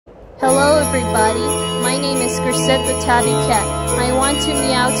Hello everybody, my name is Grisette the Tabby Cat. I want to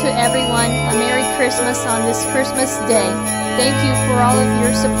meow to everyone a Merry Christmas on this Christmas day. Thank you for all of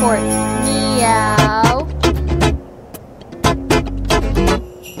your support. Meow.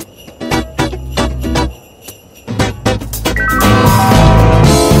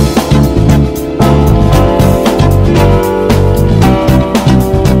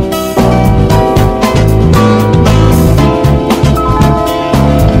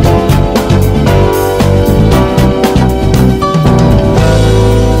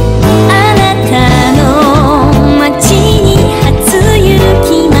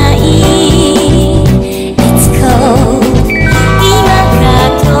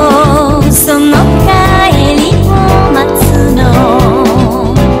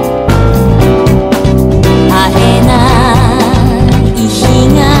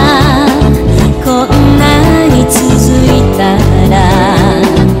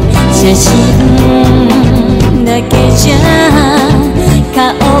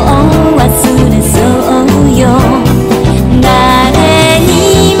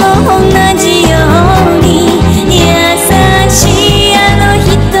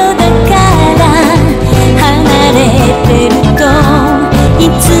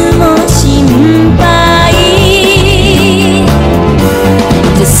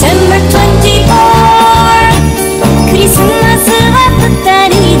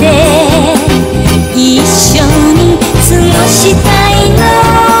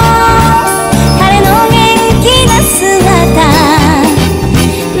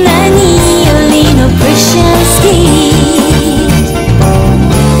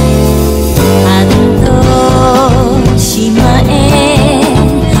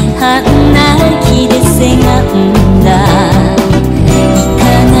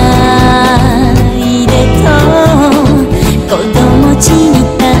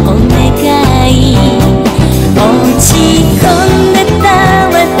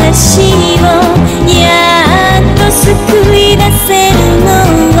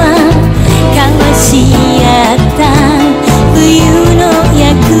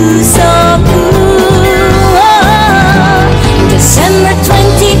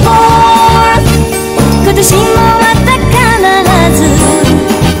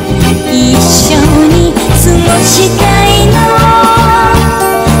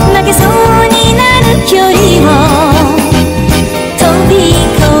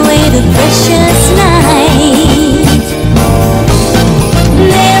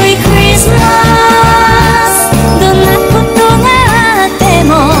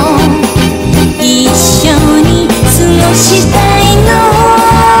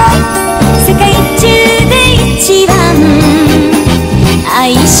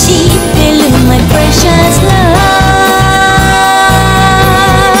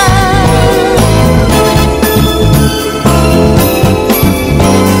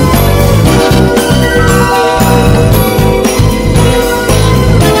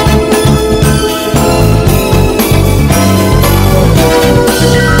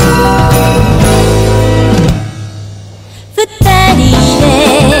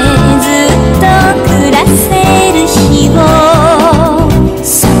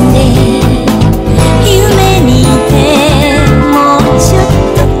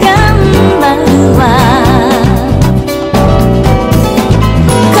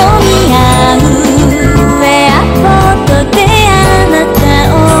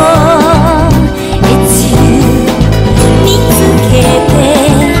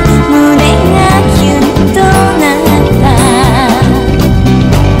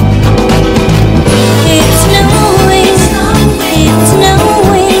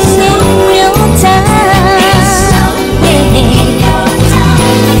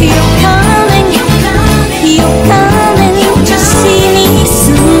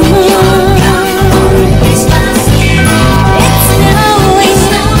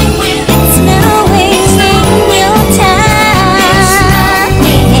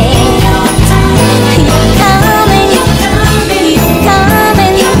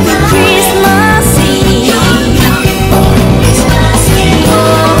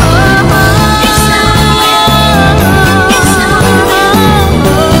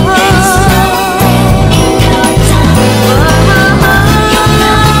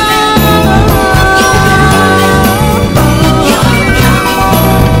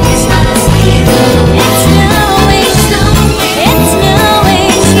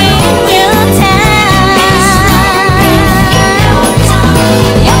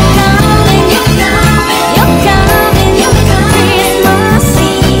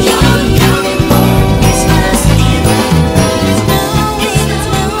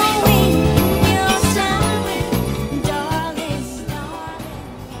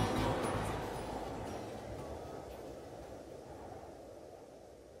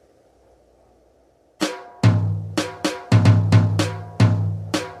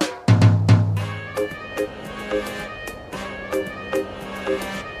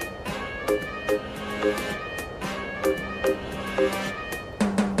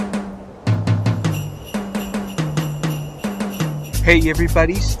 Hey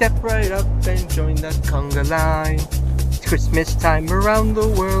everybody, step right up and join the conga line. It's Christmas time around the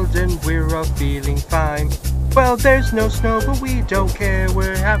world and we're all feeling fine. Well, there's no snow, but we don't care,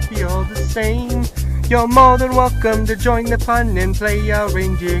 we're happy all the same. You're more than welcome to join the fun and play our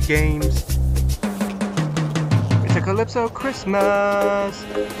reindeer games. It's a Calypso Christmas,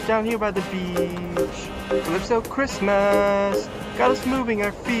 down here by the beach. Calypso Christmas, got us moving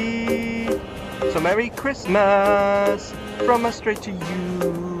our feet. So Merry Christmas, from us straight to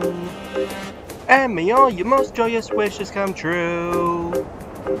you. And may all your most joyous wishes come true.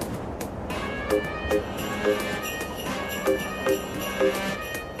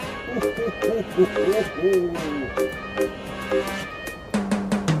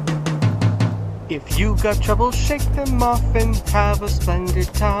 If you got trouble, shake them off and have a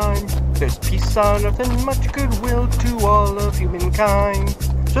splendid time. There's peace on earth and much goodwill to all of humankind.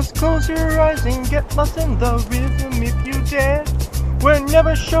 Just close your eyes and get lost in the rhythm if you dare. We're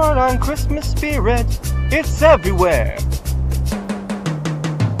never short on Christmas spirit, it's everywhere.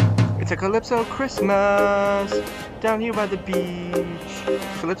 It's a Calypso Christmas, down here by the beach.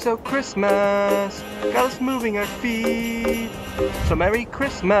 Calypso Christmas, got us moving our feet. So Merry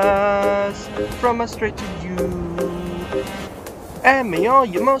Christmas, from us straight to you. And may all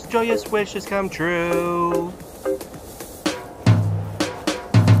your most joyous wishes come true.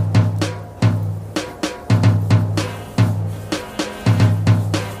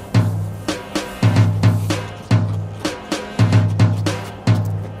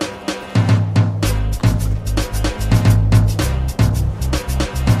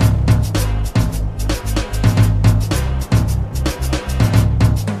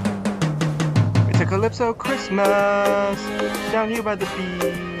 Calypso Christmas, down here by the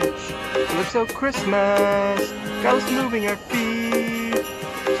beach. Calypso Christmas, got us moving our feet.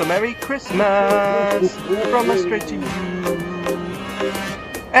 So Merry Christmas, from us straight to you.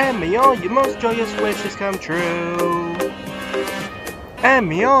 And may all your most joyous wishes come true. And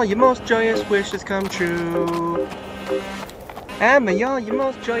may all your most joyous wishes come true. And may all your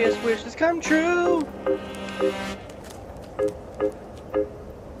most joyous wishes come true.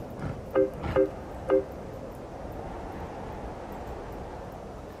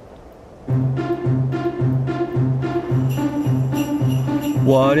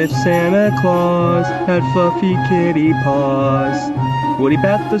 What if Santa Claus had fluffy kitty paws? Would he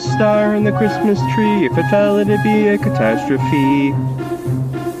bat the star in the Christmas tree? If it fell, it'd be a catastrophe.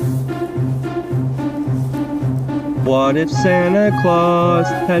 What if Santa Claus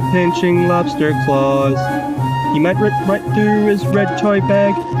had pinching lobster claws? He might rip right through his red toy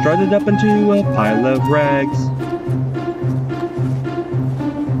bag, strut it up into a pile of rags.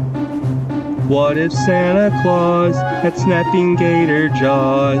 What if Santa Claus had snapping gator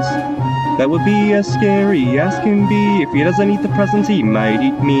jaws? That would be as scary as can be. If he doesn't eat the presents, he might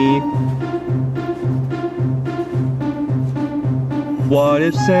eat me. What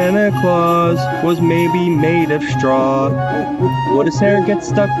if Santa Claus was maybe made of straw? Would his hair get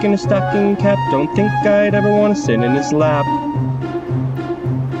stuck in a stocking cap? Don't think I'd ever want to sit in his lap.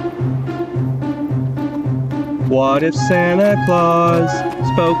 What if Santa Claus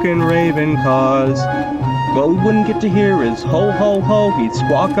spoke in raven caws? Well, we wouldn't get to hear his ho ho ho, he'd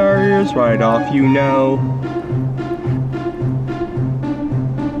squawk our ears right off, you know.